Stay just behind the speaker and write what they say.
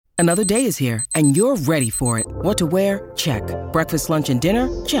Another day is here, and you're ready for it. What to wear? Check. Breakfast, lunch, and dinner?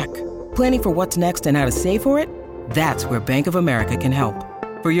 Check. Planning for what's next and how to save for it? That's where Bank of America can help.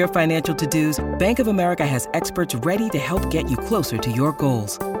 For your financial to-dos, Bank of America has experts ready to help get you closer to your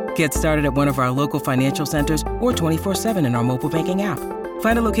goals. Get started at one of our local financial centers or 24/7 in our mobile banking app.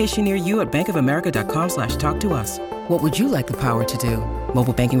 Find a location near you at bankofamerica.com/talktous. What would you like the power to do?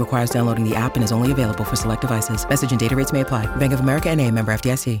 Mobile banking requires downloading the app and is only available for select devices. Message and data rates may apply. Bank of America N.A., member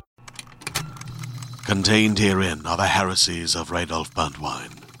FDIC. Contained herein are the heresies of Radolf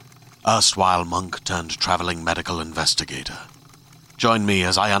Burntwine, erstwhile monk turned traveling medical investigator. Join me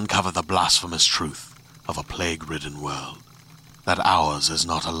as I uncover the blasphemous truth of a plague-ridden world, that ours is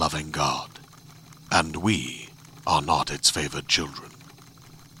not a loving God, and we are not its favored children.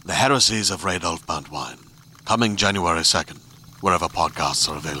 The heresies of Radolf Burntwine, coming January 2nd, wherever podcasts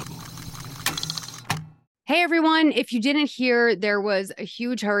are available. Hey everyone, if you didn't hear, there was a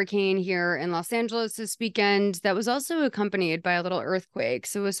huge hurricane here in Los Angeles this weekend that was also accompanied by a little earthquake.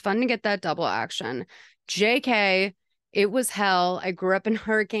 So it was fun to get that double action. JK, it was hell. I grew up in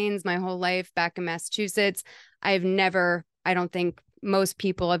hurricanes my whole life back in Massachusetts. I don't think most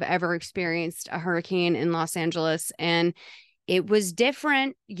people have ever experienced a hurricane in Los Angeles. And it was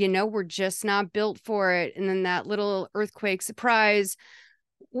different. We're just not built for it. And then that little earthquake surprise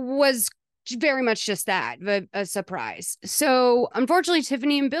was very much just that, a surprise. So unfortunately,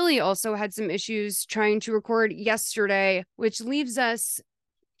 Tiffany and Billy also had some issues trying to record yesterday, which leaves us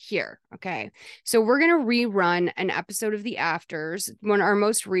here. Okay. So we're going to rerun an episode of The Afters, our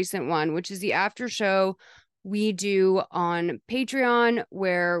most recent one, which is the after show we do on Patreon,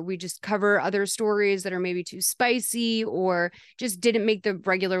 where we just cover other stories that are maybe too spicy or just didn't make the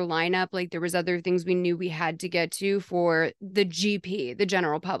regular lineup. Like there was other things we knew we had to get to for the GP, the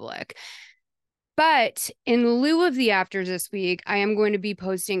general public. But in lieu of the afters this week, I am going to be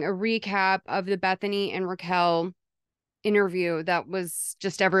posting a recap of the Bethany and Raquel interview that was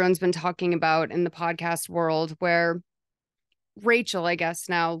just everyone's been talking about in the podcast world, where Rachel, I guess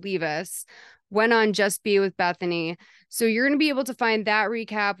now Levis, went on Just Be with Bethany. So you're going to be able to find that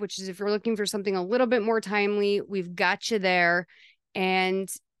recap, which is if you're looking for something a little bit more timely, we've got you there. And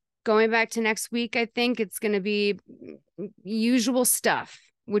going back to next week, I think it's going to be usual stuff,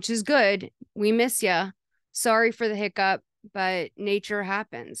 which is good. We miss you. Sorry for the hiccup, but nature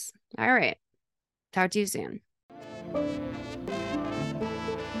happens. All right. Talk to you soon.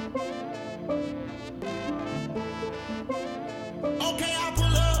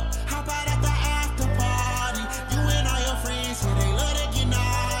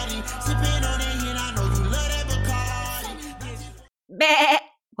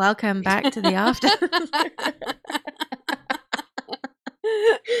 Welcome back to the after.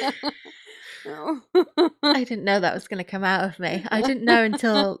 I didn't know that was going to come out of me. I didn't know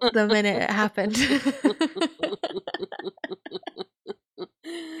until the minute it happened.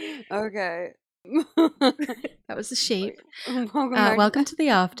 Okay. That was the sheep. Welcome to the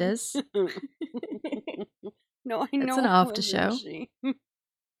afters. No, I know. It's an after show.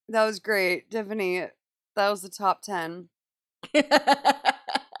 That was great, Tiffany. That was the top 10.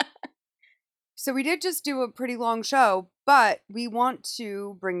 So we did just do a pretty long show, but we want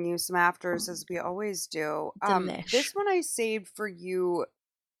to bring you some afters as we always do. This one I saved for you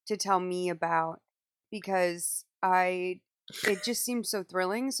to tell me about because it just seemed so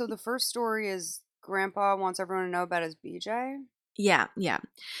thrilling. So the first story is Grandpa wants everyone to know about his BJ. Yeah.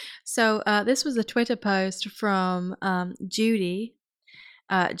 So this was a Twitter post from Judy,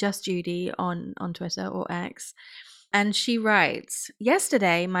 just Judy on Twitter or X. And she writes,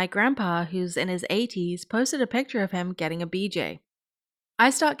 yesterday, my grandpa, who's in his 80s, posted a picture of him getting a BJ. I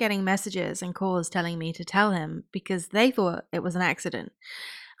start getting messages and calls telling me to tell him because they thought it was an accident.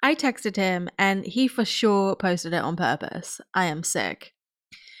 I texted him and he for sure posted it on purpose. I am sick.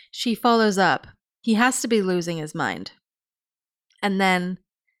 She follows up. He has to be losing his mind. And then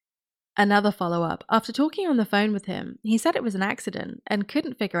another follow-up. After talking on the phone with him, he said it was an accident and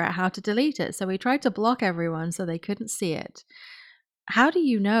couldn't figure out how to delete it, so he tried to block everyone so they couldn't see it. How do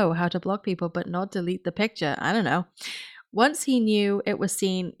you know how to block people but not delete the picture? I don't know. Once he knew it was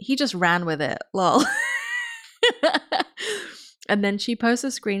seen, he just ran with it. Lol. And then she posts a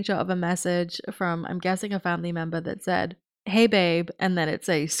screenshot of a message from, I'm guessing, a family member that said, "Hey babe," and then it's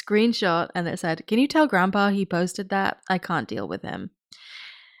a screenshot and it said, "Can you tell Grandpa he posted that? I can't deal with him."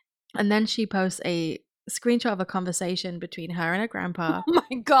 And then she posts a screenshot of a conversation between her and her grandpa. Oh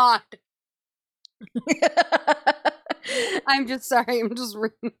my God. I'm just sorry. I'm just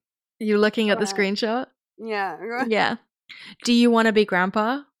reading. You looking at the screenshot? Yeah. Yeah. Do you want to be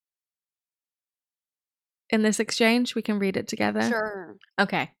grandpa? In this exchange, we can read it together. Sure.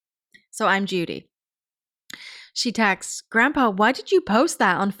 Okay. So I'm Judy. She texts, Grandpa, why did you post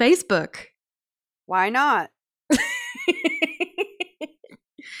that on Facebook? Why not?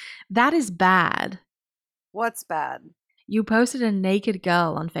 That is bad. What's bad? You posted a naked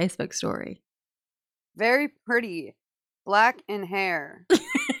girl on Facebook story. Very pretty. Black in hair.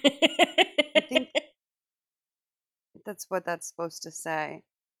 I think that's what that's supposed to say.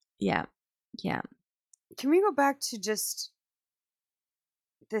 Yeah. Yeah. Can we go back to just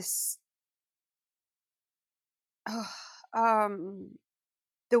this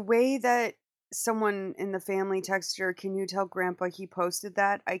the way that someone in the family texted her, can you tell Grandpa he posted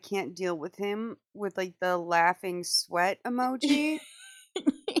that? I can't deal with him, with like the laughing sweat emoji.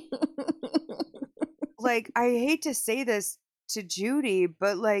 Like, I hate to say this to Judy,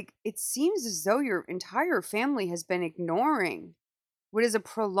 but like it seems as though your entire family has been ignoring what is a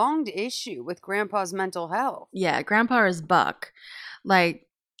prolonged issue with Grandpa's mental health. Yeah, Grandpa is buck. Like,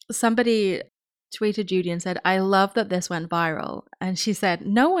 somebody tweeted Judy and said, I love that this went viral. And she said,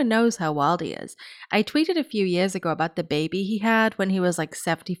 no one knows how wild he is. I tweeted a few years ago about the baby he had when he was like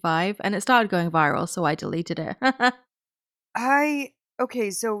 75, and it started going viral, so I deleted it.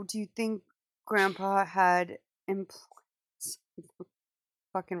 Okay, so do you think Grandpa had implants?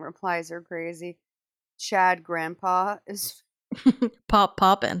 Fucking replies are crazy. Chad Grandpa is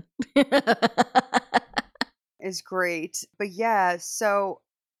Poppin'. is great. But yeah, so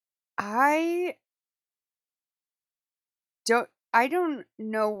I don't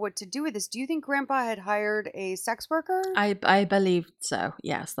know what to do with this. Do you think Grandpa had hired a sex worker? I believe so.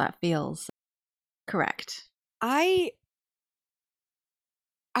 Yes, that feels correct. I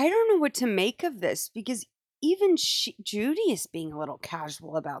don't know what to make of this because even Judy is being a little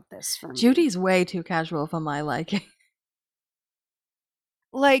casual about this for me. Judy's way too casual for my liking.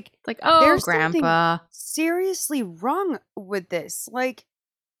 Like, oh, there's Grandpa. something seriously wrong with this. Like,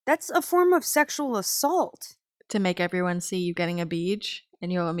 that's a form of sexual assault. To make everyone see you getting a beej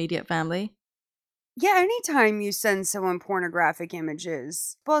in your immediate family? Yeah, anytime you send someone pornographic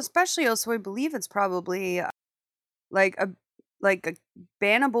images. Well, especially also I believe it's probably like a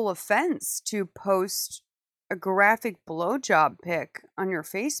bannable offense to post a graphic blowjob pic on your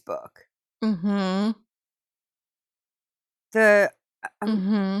Facebook. Mm-hmm. The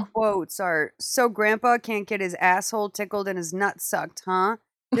quotes are, so Grandpa can't get his asshole tickled and his nuts sucked, huh?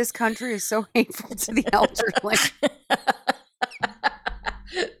 This country is so hateful to the elderly.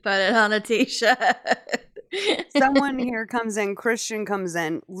 Put it on a t-shirt. Someone here comes in, Christian comes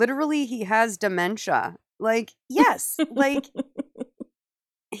in. Literally, he has dementia. Like, yes, like,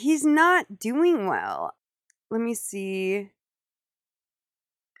 he's not doing well. Let me see.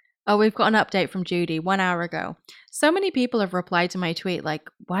 Oh, we've got an update from Judy 1 hour ago. So many people have replied to my tweet like,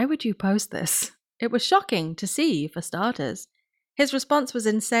 why would you post this? It was shocking to see, for starters. His response was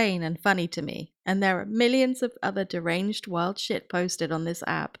insane and funny to me, and there are millions of other deranged wild shit posted on this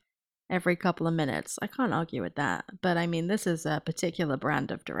app every couple of minutes. I can't argue with that, but I mean, this is a particular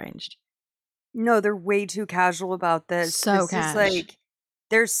brand of deranged. No, they're way too casual about this. So this is like,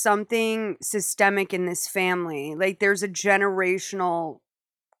 there's something systemic in this family. Like, there's a generational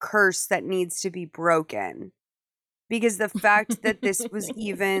curse that needs to be broken. Because the fact that this was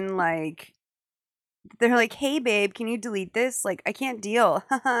even like, they're like, hey babe, can you delete this? Like, I can't deal.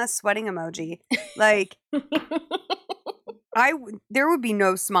 Sweating emoji. Like, there would be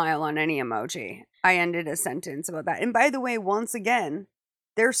no smile on any emoji. I ended a sentence about that. And by the way, once again,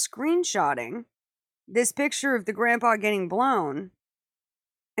 they're screenshotting this picture of the grandpa getting blown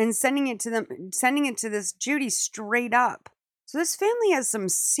and sending it to this Judy straight up. So this family has some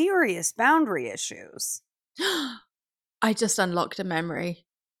serious boundary issues. I just unlocked a memory.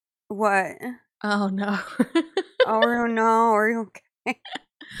 What? Oh no. Oh no, are you okay?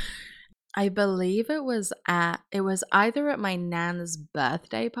 I believe it was either at my nan's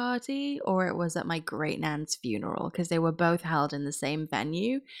birthday party or it was at my great nan's funeral, because they were both held in the same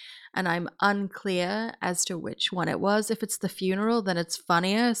venue, and I'm unclear as to which one it was. If it's the funeral, then it's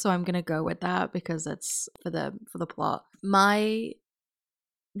funnier, so I'm gonna go with that because it's for the plot. I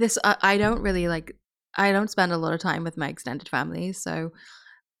don't spend a lot of time with my extended family, so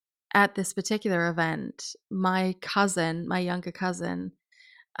at this particular event, my younger cousin,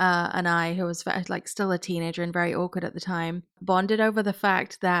 and I, who was like still a teenager and very awkward at the time, bonded over the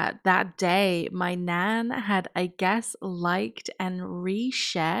fact that day my nan had, I guess, liked and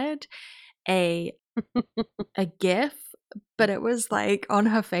reshared a GIF, but it was like on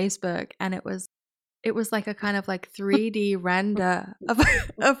her Facebook, and it was like a kind of like 3D render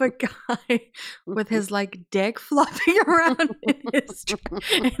of a guy with his like dick flopping around in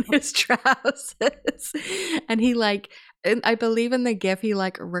his trousers, and he like I believe in the gif he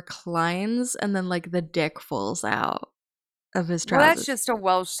like reclines and then like the dick falls out of his Well, that's trousers. just a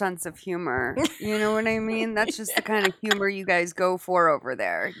Welsh sense of humor. You know what I mean? That's just the kind of humor you guys go for over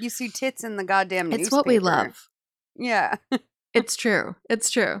there. You see tits in the goddamn newspaper. It's what we love. Yeah. It's true. It's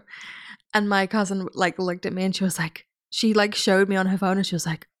true. And my cousin like looked at me and she like showed me on her phone and she was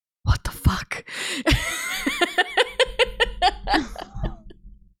like, what the fuck?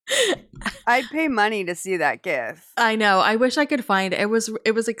 I'd pay money to see that gif. I know. I wish I could find it. It was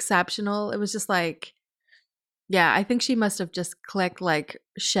exceptional. It was just like, yeah, I think she must have just clicked like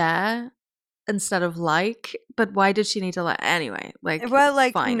share instead of like. But why did she need to like anyway? Like, Well,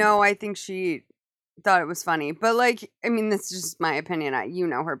 like, fine. no, I think she thought it was funny. But like, I mean, this is just my opinion. You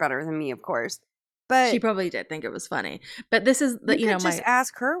know her better than me, of course. But She probably did think it was funny. But this is the you you know could just my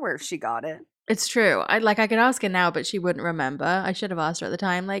ask her where she got it. It's true. I could ask her now, but she wouldn't remember. I should have asked her at the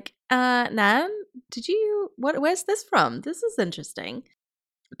time. Like, Nan, where's this from? This is interesting.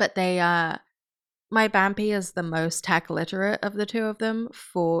 But my Bampy is the most tech literate of the two of them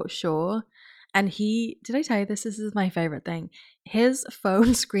for sure. And did I tell you this? This is my favorite thing. His phone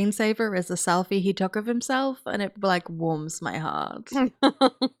screensaver is a selfie he took of himself, and it like warms my heart.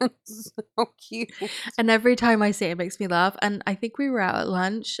 That's so cute. And every time I see it, it makes me laugh. And I think we were out at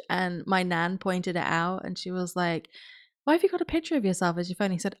lunch and my Nan pointed it out and she was like, why have you got a picture of yourself as your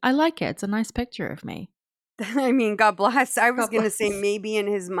phone? He said, I like it. It's a nice picture of me. I mean, God bless. I was God going to say bless. maybe in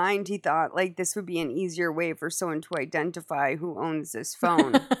his mind he thought like this would be an easier way for someone to identify who owns this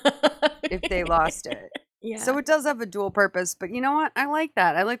phone if they lost it. Yeah. So it does have a dual purpose, but you know what? I like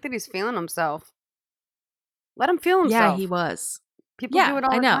that. I like that he's feeling himself. Let him feel himself. Yeah, he was. People do it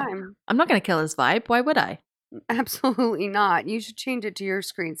all I the know. time. I'm not going to kill his vibe. Why would I? Absolutely not. You should change it to your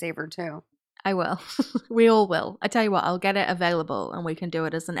screensaver too. I will. We all will. I tell you what, I'll get it available and we can do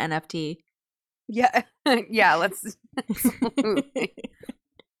it as an NFT. Yeah. Yeah, let's absolutely.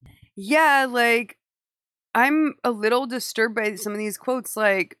 Yeah, like I'm a little disturbed by some of these quotes.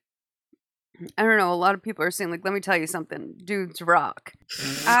 Like, I don't know, a lot of people are saying, like, let me tell you something, dudes rock.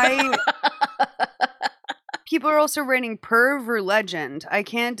 People are also writing perv or legend. I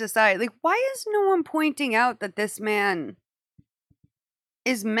can't decide. Like, why is no one pointing out that this man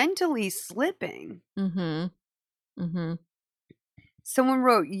is mentally slipping? Mm-hmm. Someone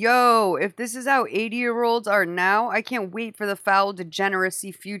wrote, yo, if this is how 80-year-olds are now, I can't wait for the foul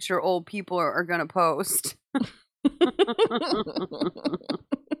degeneracy future old people are going to post.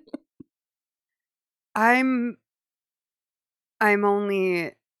 I'm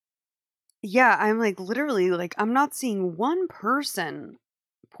only, yeah, I'm like literally like, I'm not seeing one person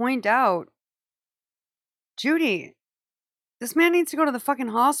point out, Judy, this man needs to go to the fucking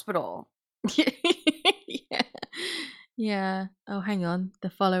hospital. Yeah. Yeah. Oh, hang on. The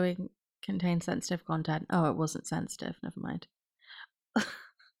following contains sensitive content. Oh, it wasn't sensitive. Never mind.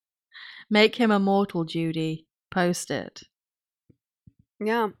 Make him immortal, Judy. Post it.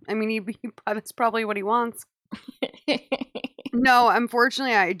 Yeah, I mean, that's probably what he wants. No,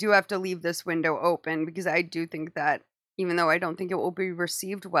 unfortunately, I do have to leave this window open because I do think that even though I don't think it will be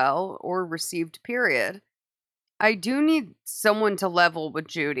received well or received, period, I do need someone to level with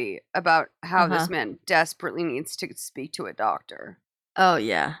Judy about how this man desperately needs to speak to a doctor. Oh,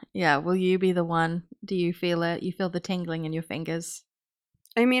 yeah. Yeah. Will you be the one? Do you feel it? You feel the tingling in your fingers?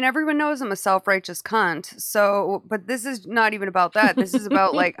 I mean, everyone knows I'm a self-righteous cunt, so, but this is not even about that. This is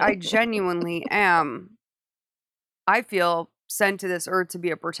about, like, I genuinely am, I feel, sent to this earth to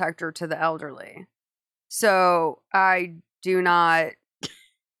be a protector to the elderly. So, I do not,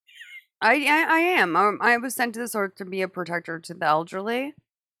 I am. I was sent to this earth to be a protector to the elderly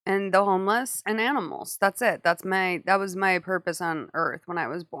and the homeless and animals. That's it. That was my purpose on earth when I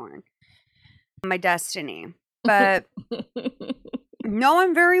was born. My destiny. But no,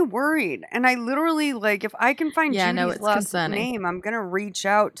 I'm very worried. And I literally, like, if I can find Judy's it's last concerning. name, I'm going to reach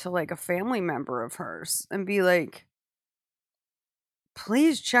out to, like, a family member of hers and be like,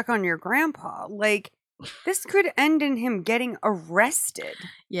 please check on your grandpa. Like, this could end in him getting arrested.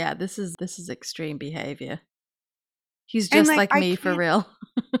 Yeah, this is extreme behavior. He's just like me for real.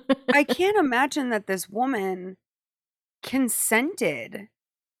 I can't imagine that this woman consented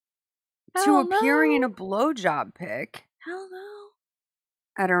to appearing in a blowjob pic. Hell no.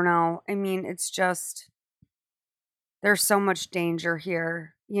 I don't know. I mean, it's just, there's so much danger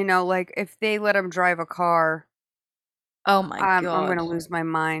here. You know, like if they let him drive a car, oh my God, I'm going to lose my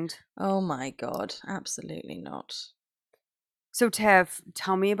mind. Oh my God, absolutely not. So Tev,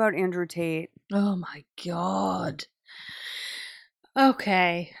 tell me about Andrew Tate. Oh my God.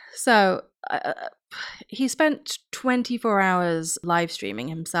 Okay, so he spent 24 hours live streaming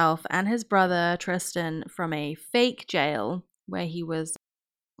himself and his brother Tristan from a fake jail where he was,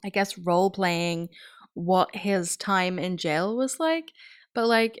 I guess, role playing what his time in jail was like. But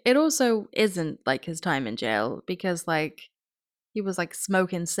like, it also isn't like his time in jail because like he was like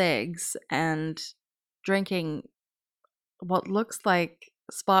smoking cigs and drinking what looks like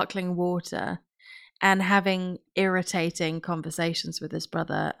sparkling water and having irritating conversations with his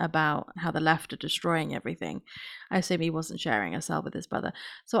brother about how the left are destroying everything. I assume he wasn't sharing a cell with his brother.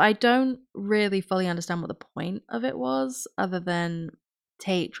 So I don't really fully understand what the point of it was, other than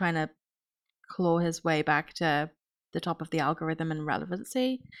Tate trying to claw his way back to the top of the algorithm and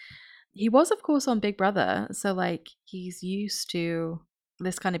relevancy. He was, of course, on Big Brother, so like he's used to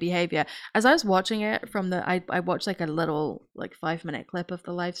this kind of behavior. As I was watching it from I watched like a little like 5 minute clip of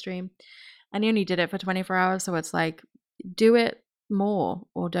the live stream, and he only did it for 24 hours, so it's like, do it more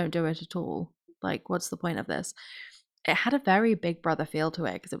or don't do it at all. Like, what's the point of this? It had a very Big Brother feel to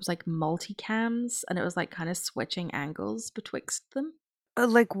it because it was like multicams and it was like kind of switching angles betwixt them.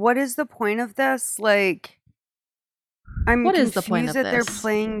 Like, what is the point of this? Like, I'm What is the point confused of that they're this?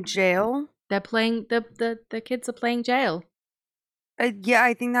 playing jail. They're playing the kids are playing jail. Yeah,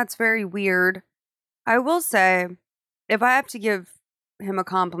 I think that's very weird. I will say, if I have to give him a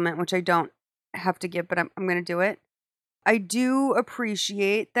compliment, which I don't have to give, but I'm going to do it. I do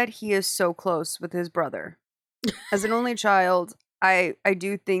appreciate that he is so close with his brother. As an only child, I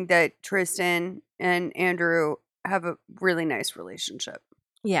do think that Tristan and Andrew have a really nice relationship.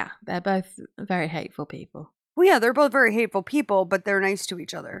 Yeah, they're both very hateful people. Well, yeah, they're both very hateful people, but they're nice to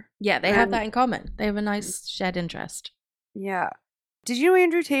each other. Yeah, they have that in common. They have a nice shared interest. Yeah. Did you know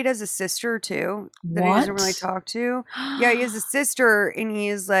Andrew Tate has a sister too that he doesn't really talk to? Yeah, he has a sister, and he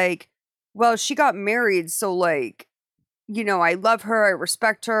is like, well, she got married, so like, you know, I love her, I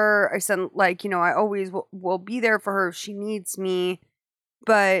respect her. I said, like, you know, I always will be there for her if she needs me,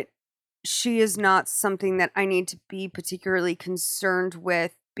 but she is not something that I need to be particularly concerned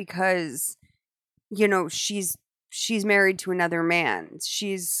with because, you know, she's married to another man.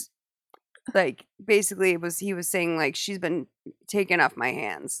 She's like, basically he was saying like she's been taken off my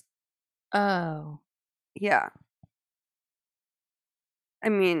hands. Oh. Yeah. I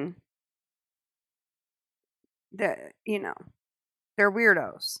mean, you know, they're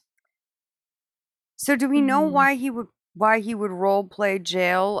weirdos. So do we know why he would role play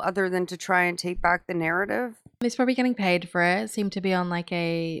jail other than to try and take back the narrative? He's probably getting paid for it. It seemed to be on like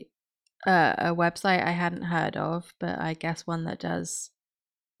a website I hadn't heard of, but I guess one that does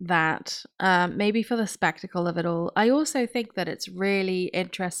that. Maybe for the spectacle of it all. I also think that it's really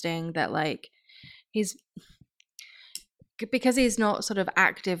interesting that like he's because he's not sort of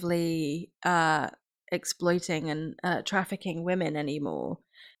actively exploiting and trafficking women anymore.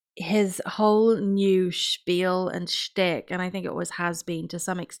 His whole new spiel and shtick, and I think it always has been to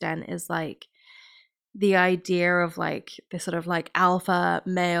some extent, is like the idea of like this sort of like alpha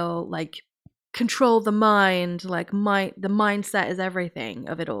male, like control the mind, like the mindset is everything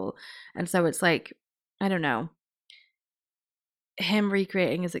of it all. And so it's like, I don't know, him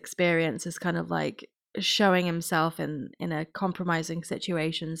recreating his experience is kind of like showing himself in a compromising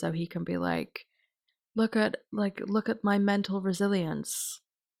situation so he can be like, look at my mental resilience.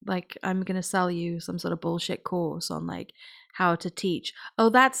 Like, I'm gonna sell you some sort of bullshit course on like how to teach. Oh,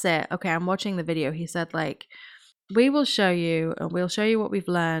 that's it. Okay, I'm watching the video. He said like, we'll show you what we've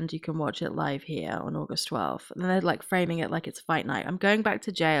learned. You can watch it live here on August 12th. And they're like framing it like it's fight night. I'm going back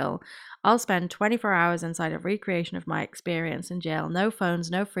to jail. I'll spend 24 hours inside a recreation of my experience in jail. No phones,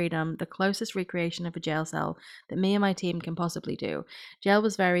 no freedom. The closest recreation of a jail cell that me and my team can possibly do. Jail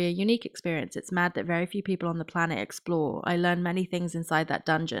was a unique experience. It's mad that very few people on the planet explore. I learned many things inside that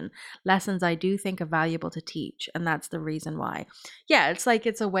dungeon. Lessons I do think are valuable to teach. And that's the reason why. Yeah, it's like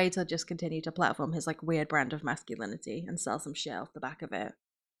it's a way to just continue to platform his like weird brand of masculinity and sell some shit off the back of it.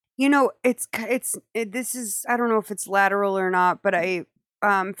 You know, this is, I don't know if it's lateral or not, but I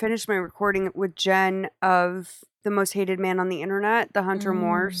finished my recording with Jen of The Most Hated Man on the Internet, the Hunter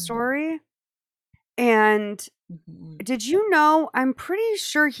Moore story. And did you know, I'm pretty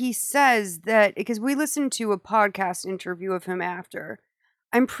sure he says that, because we listened to a podcast interview of him after,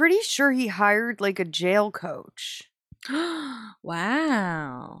 I'm pretty sure he hired like a jail coach.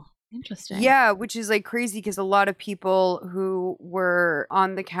 Wow. Interesting. Yeah, which is like crazy because a lot of people who were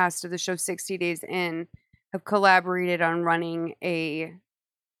on the cast of the show 60 Days In have collaborated on running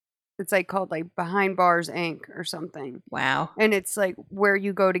it's like called like Behind Bars Inc. or something. Wow. And it's like where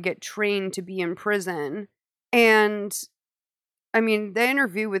you go to get trained to be in prison. And I mean, the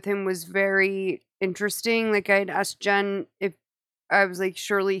interview with him was very interesting. Like, I'd asked Jen if I was like,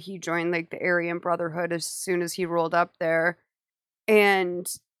 surely he joined like the Aryan Brotherhood as soon as he rolled up there.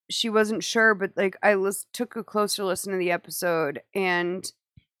 And she wasn't sure, but like took a closer listen to the episode, and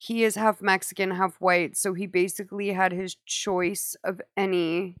he is half Mexican, half white. So he basically had his choice of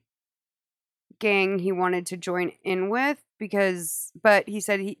any gang he wanted to join in with but he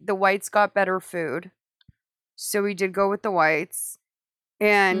said the whites got better food. So he did go with the whites.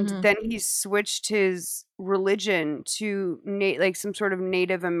 And then he switched his religion to like some sort of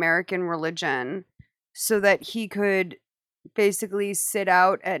Native American religion so that he could basically sit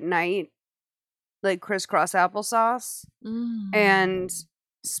out at night like crisscross applesauce and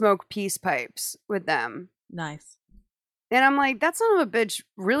smoke peace pipes with them. Nice. And I'm like, that son of a bitch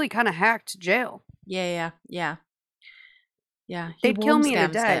really kind of hacked jail. Yeah. They'd kill me in a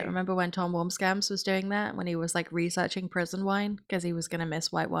day. It. Remember when Tom Wormscams was doing that? When he was like researching prison wine because he was going to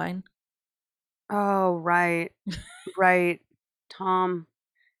miss white wine? Oh, right. Right. Tom.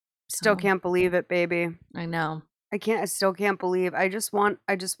 Still can't believe it, baby. I know. I still can't believe. I just want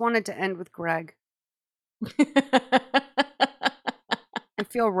it to end with Greg. I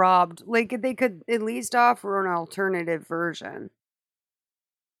feel robbed. Like they could at least offer an alternative version.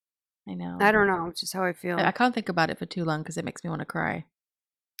 I know. I don't know. It's just how I feel. I can't think about it for too long because it makes me want to cry.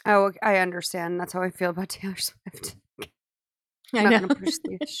 Oh, I understand. That's how I feel about Taylor Swift. I'm not gonna push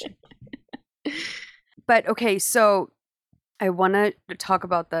the issue. But okay, so I want to talk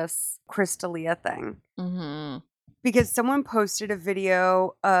about this Chris D'Elia thing. Because someone posted a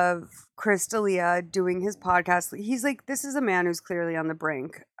video of Chris D'Elia doing his podcast. He's like, this is a man who's clearly on the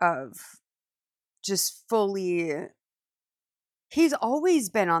brink of just fully... He's always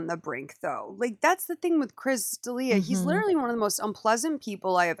been on the brink, though. Like, that's the thing with Chris D'Elia. He's literally one of the most unpleasant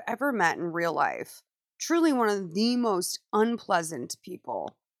people I have ever met in real life. Truly one of the most unpleasant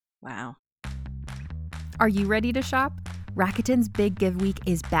people. Wow. Are you ready to shop? Rakuten's Big Give Week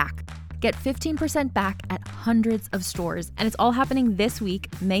is back. Get 15% back at hundreds of stores, and it's all happening this week,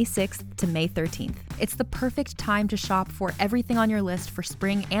 May 6th to May 13th. It's the perfect time to shop for everything on your list for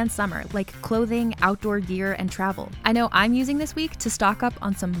spring and summer, like clothing, outdoor gear, and travel. I know I'm using this week to stock up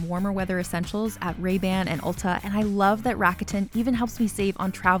on some warmer weather essentials at Ray-Ban and Ulta, and I love that Rakuten even helps me save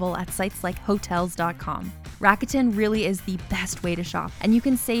on travel at sites like Hotels.com. Rakuten really is the best way to shop, and you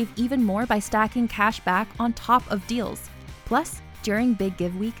can save even more by stacking cash back on top of deals. Plus, during Big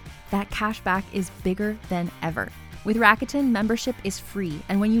Give Week, that cash back is bigger than ever. With Rakuten, membership is free,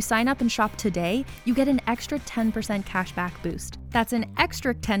 and when you sign up and shop today, you get an extra 10% cash back boost. That's an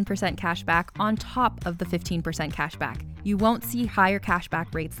extra 10% cash back on top of the 15% cash back. You won't see higher cash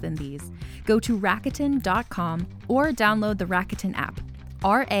back rates than these. Go to Rakuten.com or download the Rakuten app.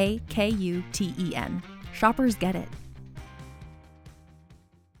 Rakuten. Shoppers get it.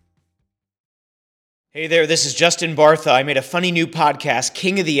 Hey there, this is Justin Bartha. I made a funny new podcast,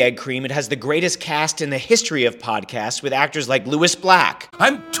 King of the Egg Cream. It has the greatest cast in the history of podcasts with actors like Louis Black.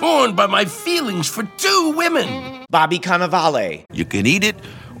 I'm torn by my feelings for two women. Bobby Cannavale. You can eat it,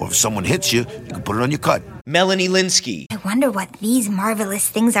 or if someone hits you, you can put it on your cut. Melanie Linsky. I wonder what these marvelous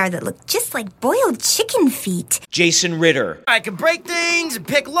things are that look just like boiled chicken feet. Jason Ritter. I can break things and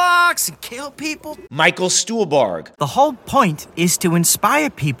pick locks and kill people. Michael Stuhlbarg. The whole point is to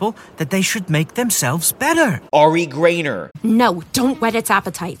inspire people that they should make themselves better. Ari Grainer. No, don't whet its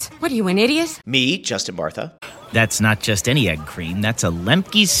appetite. What are you, an idiot? Me, Justin Bartha. That's not just any egg cream, that's a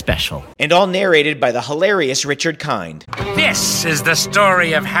Lemke's special. And all narrated by the hilarious Richard Kind. This is the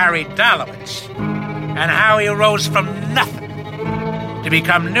story of Harry Dalowitz and how he rose from nothing to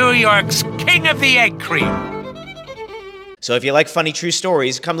become New York's King of the Egg Cream. So if you like funny true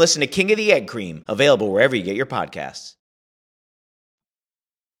stories, come listen to King of the Egg Cream, available wherever you get your podcasts.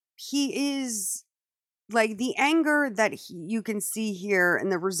 He is... Like, the anger that you can see here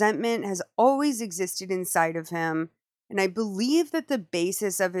and the resentment has always existed inside of him. And I believe that the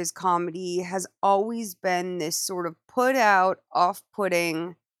basis of his comedy has always been this sort of put out,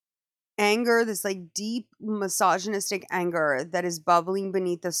 off-putting anger, this like deep misogynistic anger that is bubbling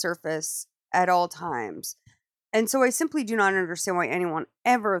beneath the surface at all times. And so I simply do not understand why anyone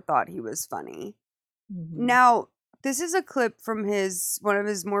ever thought he was funny. Now, this is a clip from one of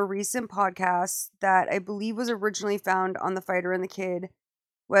his more recent podcasts that I believe was originally found on the Fighter and the Kid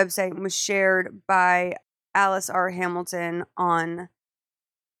website and was shared by Alice R. Hamilton on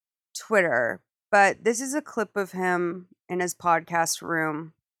Twitter. But this is a clip of him in his podcast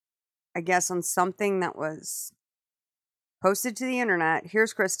room, I guess on something that was posted to the internet.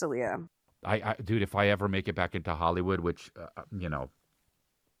 Here's Chris D'Elia. Dude, if I ever make it back into Hollywood, which,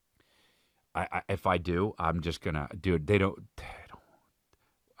 if I do, I'm just gonna, dude,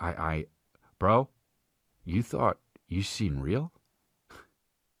 bro, you thought you seen real?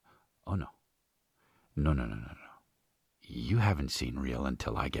 Oh, no. No. You haven't seen real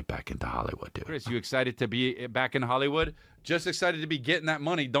until I get back into Hollywood, dude. Chris, you excited to be back in Hollywood? Just excited to be getting that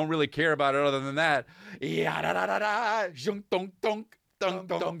money. Don't really care about it other than that. Ya-da-da-da-da, zhunk-dunk-dunk. Dunk,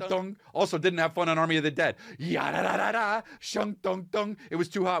 dunk, dunk. Also, didn't have fun on Army of the Dead. Ya-da-da-da-da, shunk, dunk, dunk. It was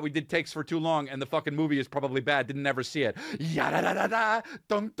too hot. We did takes for too long, and the fucking movie is probably bad. Didn't ever see it. Ya-da-da-da-da,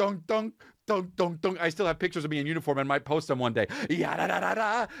 dunk, dunk, dunk. Dunk, dunk, dunk. I still have pictures of me in uniform and might post them one day.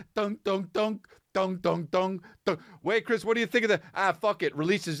 Ya-da-da-da-da, dunk, dunk, dunk. Dunk, dunk, dunk, dunk. Wait, Chris, what do you think of the fuck it?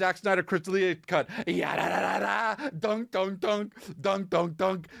 Release the Zack Snyder Chris D'Elia cut. Ya-da-da-da-da, dunk, dunk, dunk, dunk, dunk,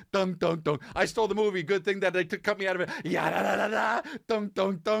 dunk, dunk, dunk, dunk. I stole the movie. Good thing that they cut me out of it. Ya-da-da-da-da, dunk,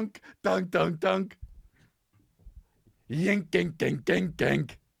 dunk, dunk, dunk, dunk, dunk. Yink, yink, yink, yink,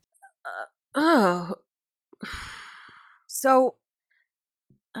 yink. Oh. So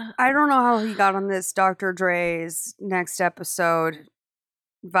I don't know how he got on this Dr. Dre's next episode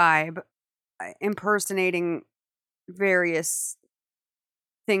vibe, impersonating various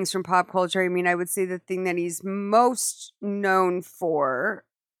things from pop culture. I mean, I would say the thing that he's most known for,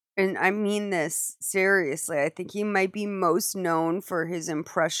 and I mean this seriously, I think he might be most known for his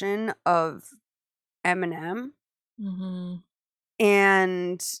impression of Eminem. Mm-hmm.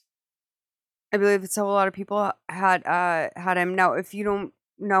 And I believe it's how a lot of people had him. Now, if you don't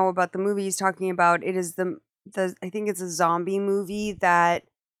know about the movie he's talking about, it is the I think it's a zombie movie that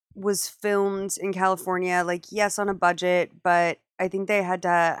was filmed in California, like, yes, on a budget, but I think they had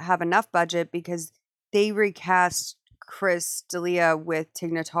to have enough budget because they recast Chris D'Elia with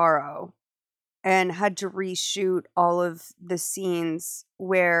Tig Notaro and had to reshoot all of the scenes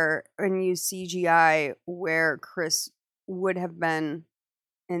and use CGI where Chris would have been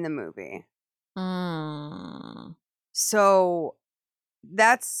in the movie. So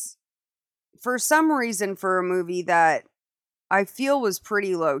that's, for some reason, for a movie that I feel was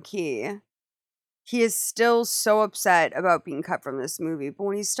pretty low key, he is still so upset about being cut from this movie. But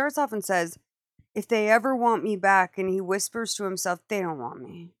when he starts off and says, if they ever want me back, and he whispers to himself, they don't want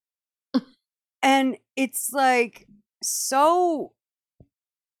me. And it's like, so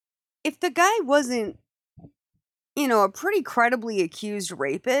if the guy wasn't, a pretty credibly accused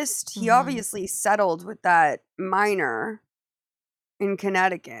rapist, he obviously settled with that minor in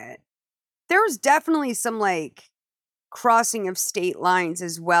Connecticut. There was definitely some, like, crossing of state lines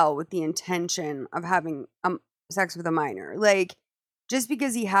as well with the intention of having sex with a minor. Like, just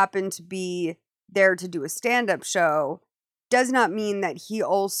because he happened to be there to do a stand-up show does not mean that he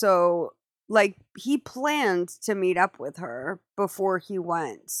also, like, he planned to meet up with her before he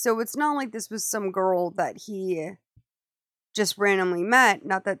went. So it's not like this was some girl that he just randomly met.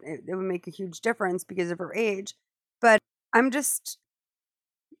 Not that it would make a huge difference because of her age, but I'm just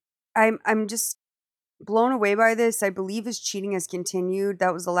blown away by this. I believe his cheating has continued.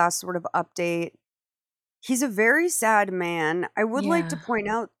 That was the last sort of update. He's a very sad man. I would like to point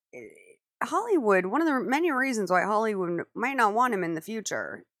out, Hollywood, one of the many reasons why Hollywood might not want him in the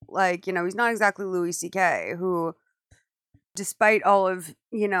future. Like, he's not exactly Louis C.K., who, despite all of,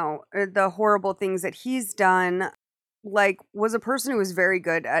 the horrible things that he's done, like, was a person who was very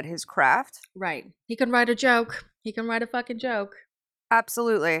good at his craft. Right. He can write a joke. He can write a fucking joke.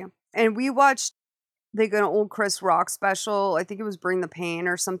 Absolutely. And we watched an old Chris Rock special. I think it was Bring the Pain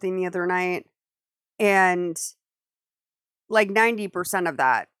or something the other night. And like 90% of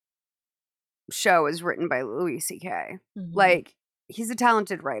that show is written by Louis C.K. Like, he's a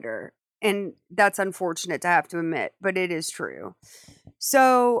talented writer. And that's unfortunate to have to admit, but it is true.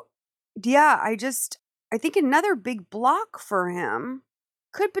 So, yeah, I think another big block for him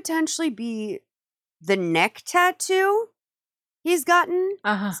could potentially be the neck tattoo he's gotten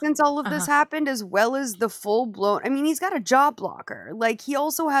since all of this happened, as well as the full blown. I mean, he's got a jaw blocker. Like, he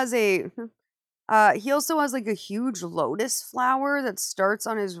also has like a huge lotus flower that starts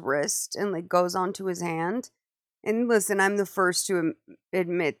on his wrist and like goes onto his hand. And listen, I'm the first to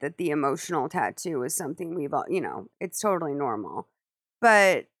admit that the emotional tattoo is something we've all, it's totally normal.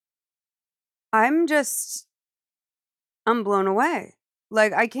 But I'm blown away.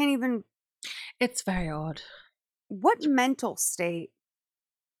 Like, I can't even. It's very odd. What mental state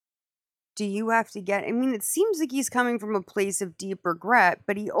do you have to get? I mean, it seems like he's coming from a place of deep regret,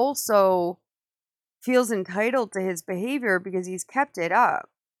 but he also feels entitled to his behavior because he's kept it up.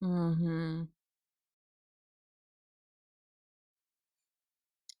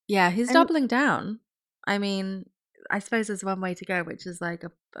 Yeah, he's doubling down. I mean, I suppose there's one way to go, which is like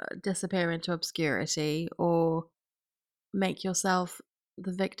disappear into obscurity, or make yourself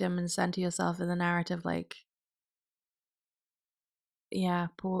the victim and center yourself in the narrative. Like, yeah,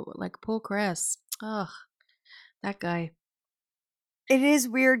 poor Chris. Ugh, that guy. It is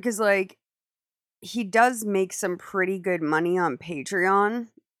weird because, like, he does make some pretty good money on Patreon.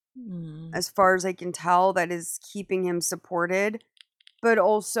 As far as I can tell, that is keeping him supported. But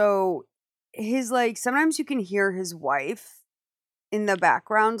also, his, like, sometimes you can hear his wife in the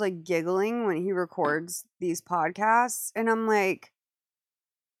background, like, giggling when he records these podcasts. And I'm like,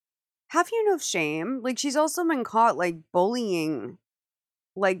 have you no shame? Like, she's also been caught, like, bullying,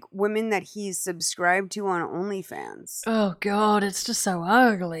 like, women that he's subscribed to on OnlyFans. Oh, God, it's just so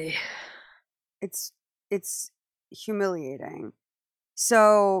ugly. It's humiliating.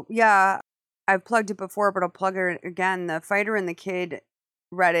 So, yeah, I've plugged it before, but I'll plug it again. The Fighter and the Kid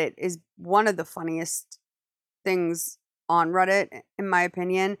Reddit is one of the funniest things on Reddit, in my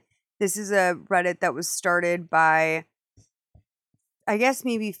opinion. This is a Reddit that was started by, I guess,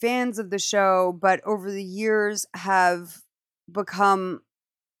 maybe fans of the show, but over the years have become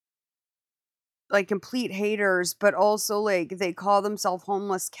like complete haters, but also like they call themselves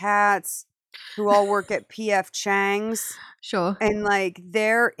homeless cats who all work at PF Chang's. Sure. And like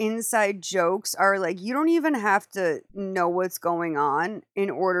their inside jokes are like, you don't even have to know what's going on in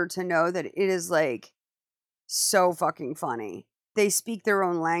order to know that it is like so fucking funny. They speak their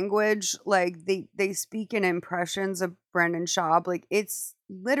own language. Like they speak in impressions of Brendan Schaub. Like it's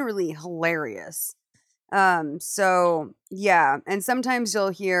literally hilarious. So yeah. And sometimes you'll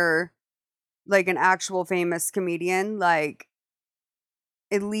hear like an actual famous comedian, like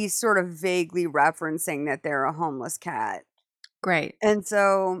at least sort of vaguely referencing that they're a homeless cat. Great. And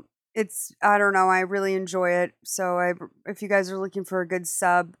so it's, I don't know, I really enjoy it. So if you guys are looking for a good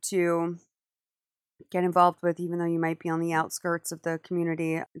sub to get involved with, even though you might be on the outskirts of the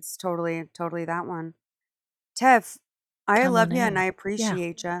community, it's totally that one. Tev, I Come love on you in. and I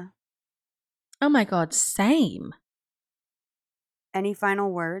appreciate you. Oh my God, same. Any final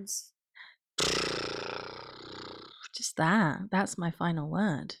words? Just that. That's my final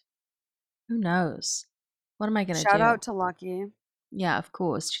word. Who knows? What am I going to do? Shout out to Lucky. Yeah, of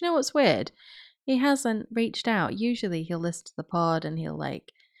course. Do you know what's weird? He hasn't reached out. Usually he'll listen to the pod and he'll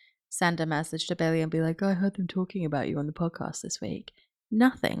like send a message to Billy and be like, I heard them talking about you on the podcast this week.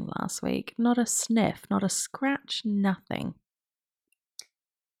 Nothing last week. Not a sniff, not a scratch, nothing.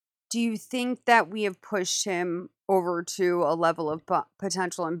 Do you think that we have pushed him over to a level of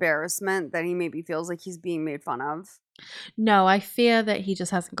potential embarrassment that he maybe feels like he's being made fun of? No, I fear that he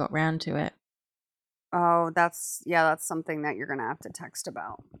just hasn't got round to it. Oh, that's something that you're going to have to text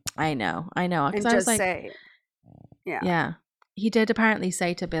about. I know. And I was like, say, yeah. Yeah. He did apparently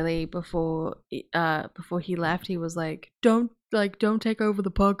say to Billy before he left, he was like, don't take over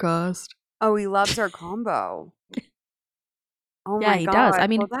the podcast. Oh, he loves our combo. Oh yeah, my he God. does. I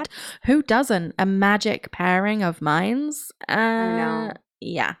mean, Well, who doesn't? A magic pairing of minds? I know.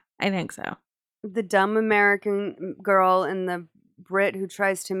 Yeah, I think so. The dumb American girl and the Brit who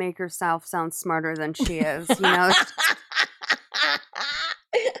tries to make herself sound smarter than she is, you know?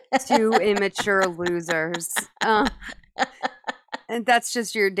 Two immature losers. And that's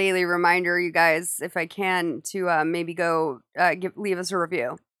just your daily reminder, you guys, if I can, to maybe go leave us a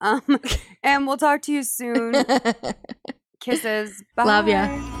review. And we'll talk to you soon. Kisses. Bye. Love ya.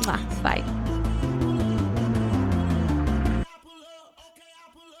 Bye.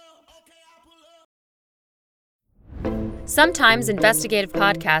 Sometimes investigative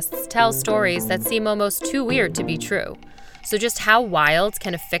podcasts tell stories that seem almost too weird to be true. So just how wild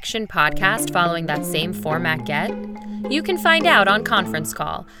can a fiction podcast following that same format get? You can find out on Conference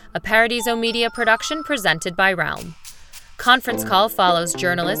Call, a Paradiso Media production presented by Realm. Conference Call follows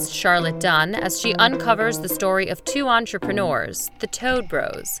journalist Charlotte Dunn as she uncovers the story of two entrepreneurs, the Toad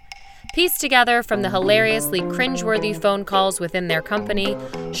Bros. Pieced together from the hilariously cringeworthy phone calls within their company,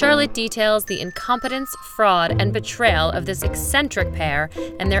 Charlotte details the incompetence, fraud, and betrayal of this eccentric pair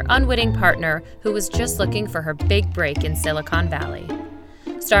and their unwitting partner who was just looking for her big break in Silicon Valley.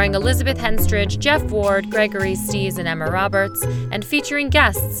 Starring Elizabeth Henstridge, Jeff Ward, Gregory Stees, and Emma Roberts, and featuring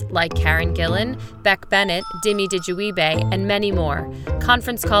guests like Karen Gillan, Beck Bennett, Dimi Dijuibe, and many more,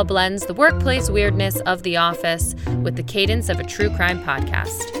 Conference Call blends the workplace weirdness of The Office with the cadence of a true crime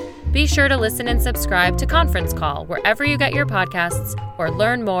podcast. Be sure to listen and subscribe to Conference Call wherever you get your podcasts or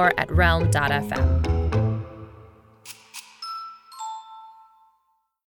learn more at realm.fm.